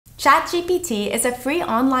ChatGPT is a free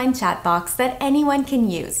online chat box that anyone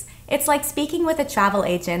can use. It's like speaking with a travel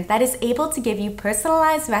agent that is able to give you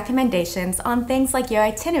personalized recommendations on things like your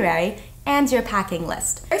itinerary and your packing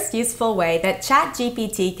list. The first useful way that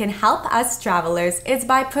ChatGPT can help us travelers is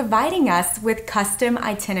by providing us with custom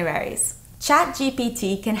itineraries.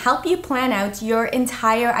 ChatGPT can help you plan out your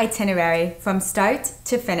entire itinerary from start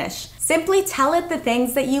to finish. Simply tell it the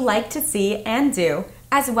things that you like to see and do,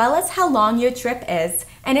 as well as how long your trip is,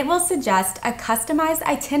 and it will suggest a customized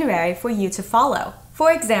itinerary for you to follow.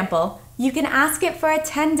 For example, you can ask it for a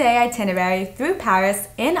 10-day itinerary through Paris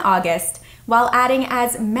in August, while adding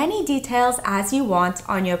as many details as you want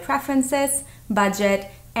on your preferences,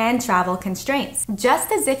 budget, and travel constraints.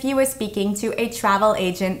 Just as if you were speaking to a travel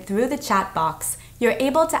agent through the chat box, you're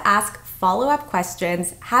able to ask follow-up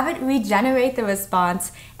questions, have it regenerate the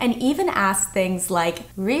response, and even ask things like,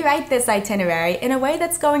 rewrite this itinerary in a way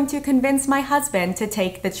that's going to convince my husband to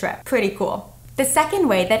take the trip. Pretty cool. The second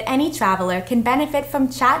way that any traveler can benefit from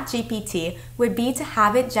ChatGPT would be to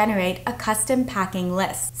have it generate a custom packing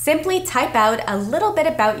list. Simply type out a little bit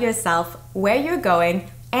about yourself, where you're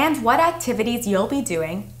going, and what activities you'll be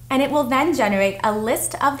doing, and it will then generate a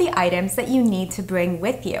list of the items that you need to bring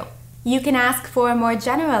with you. You can ask for a more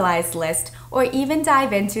generalized list or even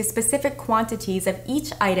dive into specific quantities of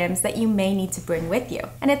each items that you may need to bring with you.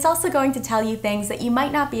 And it's also going to tell you things that you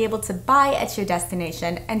might not be able to buy at your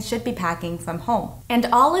destination and should be packing from home. And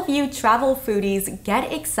all of you travel foodies,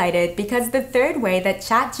 get excited because the third way that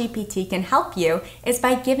ChatGPT can help you is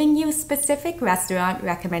by giving you specific restaurant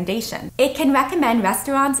recommendations. It can recommend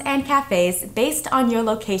restaurants and cafes based on your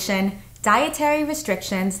location, dietary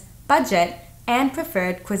restrictions, budget, and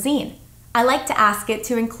preferred cuisine. I like to ask it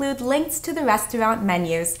to include links to the restaurant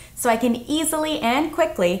menus so I can easily and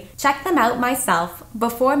quickly check them out myself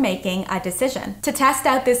before making a decision. To test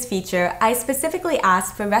out this feature, I specifically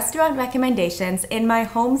asked for restaurant recommendations in my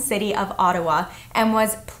home city of Ottawa and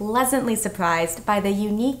was pleasantly surprised by the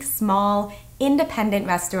unique, small, independent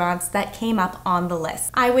restaurants that came up on the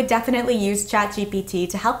list. I would definitely use ChatGPT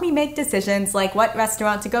to help me make decisions like what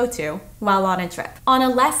restaurant to go to while on a trip. On a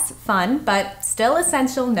less fun but still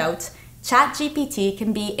essential note, ChatGPT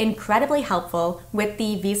can be incredibly helpful with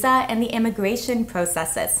the visa and the immigration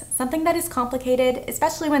processes, something that is complicated,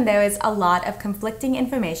 especially when there is a lot of conflicting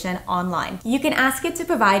information online. You can ask it to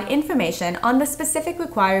provide information on the specific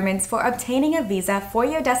requirements for obtaining a visa for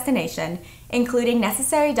your destination, including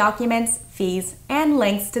necessary documents, fees, and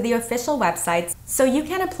links to the official websites, so you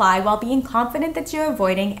can apply while being confident that you're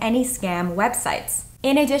avoiding any scam websites.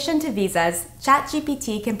 In addition to visas,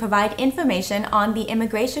 ChatGPT can provide information on the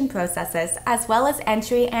immigration processes as well as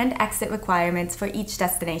entry and exit requirements for each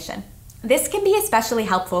destination. This can be especially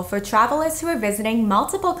helpful for travelers who are visiting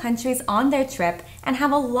multiple countries on their trip and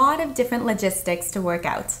have a lot of different logistics to work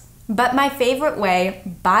out. But my favorite way,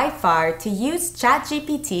 by far, to use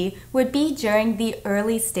ChatGPT would be during the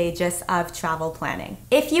early stages of travel planning.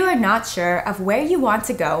 If you are not sure of where you want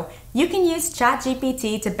to go, you can use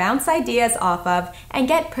ChatGPT to bounce ideas off of and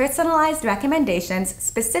get personalized recommendations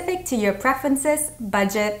specific to your preferences,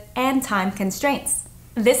 budget, and time constraints.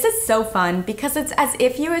 This is so fun because it's as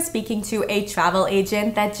if you are speaking to a travel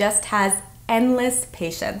agent that just has endless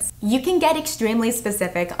patience. You can get extremely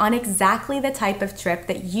specific on exactly the type of trip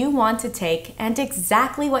that you want to take and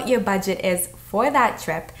exactly what your budget is for that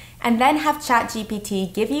trip, and then have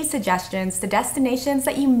ChatGPT give you suggestions to destinations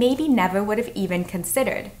that you maybe never would have even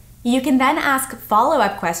considered. You can then ask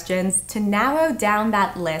follow-up questions to narrow down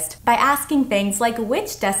that list by asking things like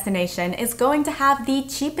which destination is going to have the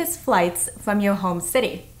cheapest flights from your home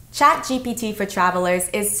city. ChatGPT for travelers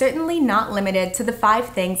is certainly not limited to the 5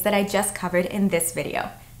 things that I just covered in this video.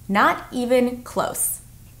 Not even close.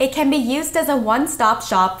 It can be used as a one-stop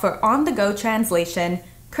shop for on-the-go translation,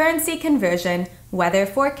 currency conversion, weather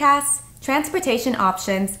forecasts, transportation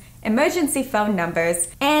options, emergency phone numbers,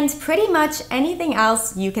 and pretty much anything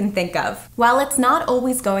else you can think of. While it's not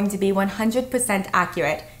always going to be 100%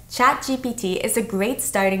 accurate, ChatGPT is a great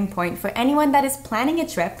starting point for anyone that is planning a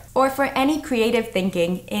trip or for any creative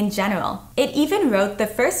thinking in general. It even wrote the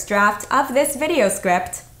first draft of this video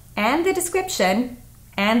script, and the description,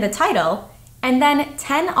 and the title, and then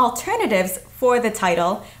 10 alternatives for the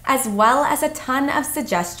title, as well as a ton of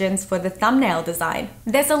suggestions for the thumbnail design.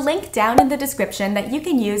 There's a link down in the description that you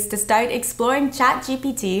can use to start exploring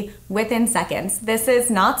ChatGPT within seconds. This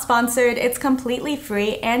is not sponsored, it's completely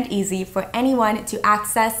free and easy for anyone to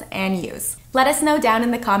access and use. Let us know down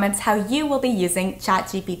in the comments how you will be using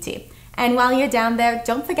ChatGPT. And while you're down there,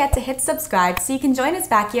 don't forget to hit subscribe so you can join us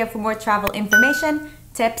back here for more travel information,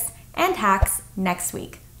 tips, and hacks next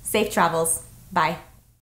week. Safe travels. Bye.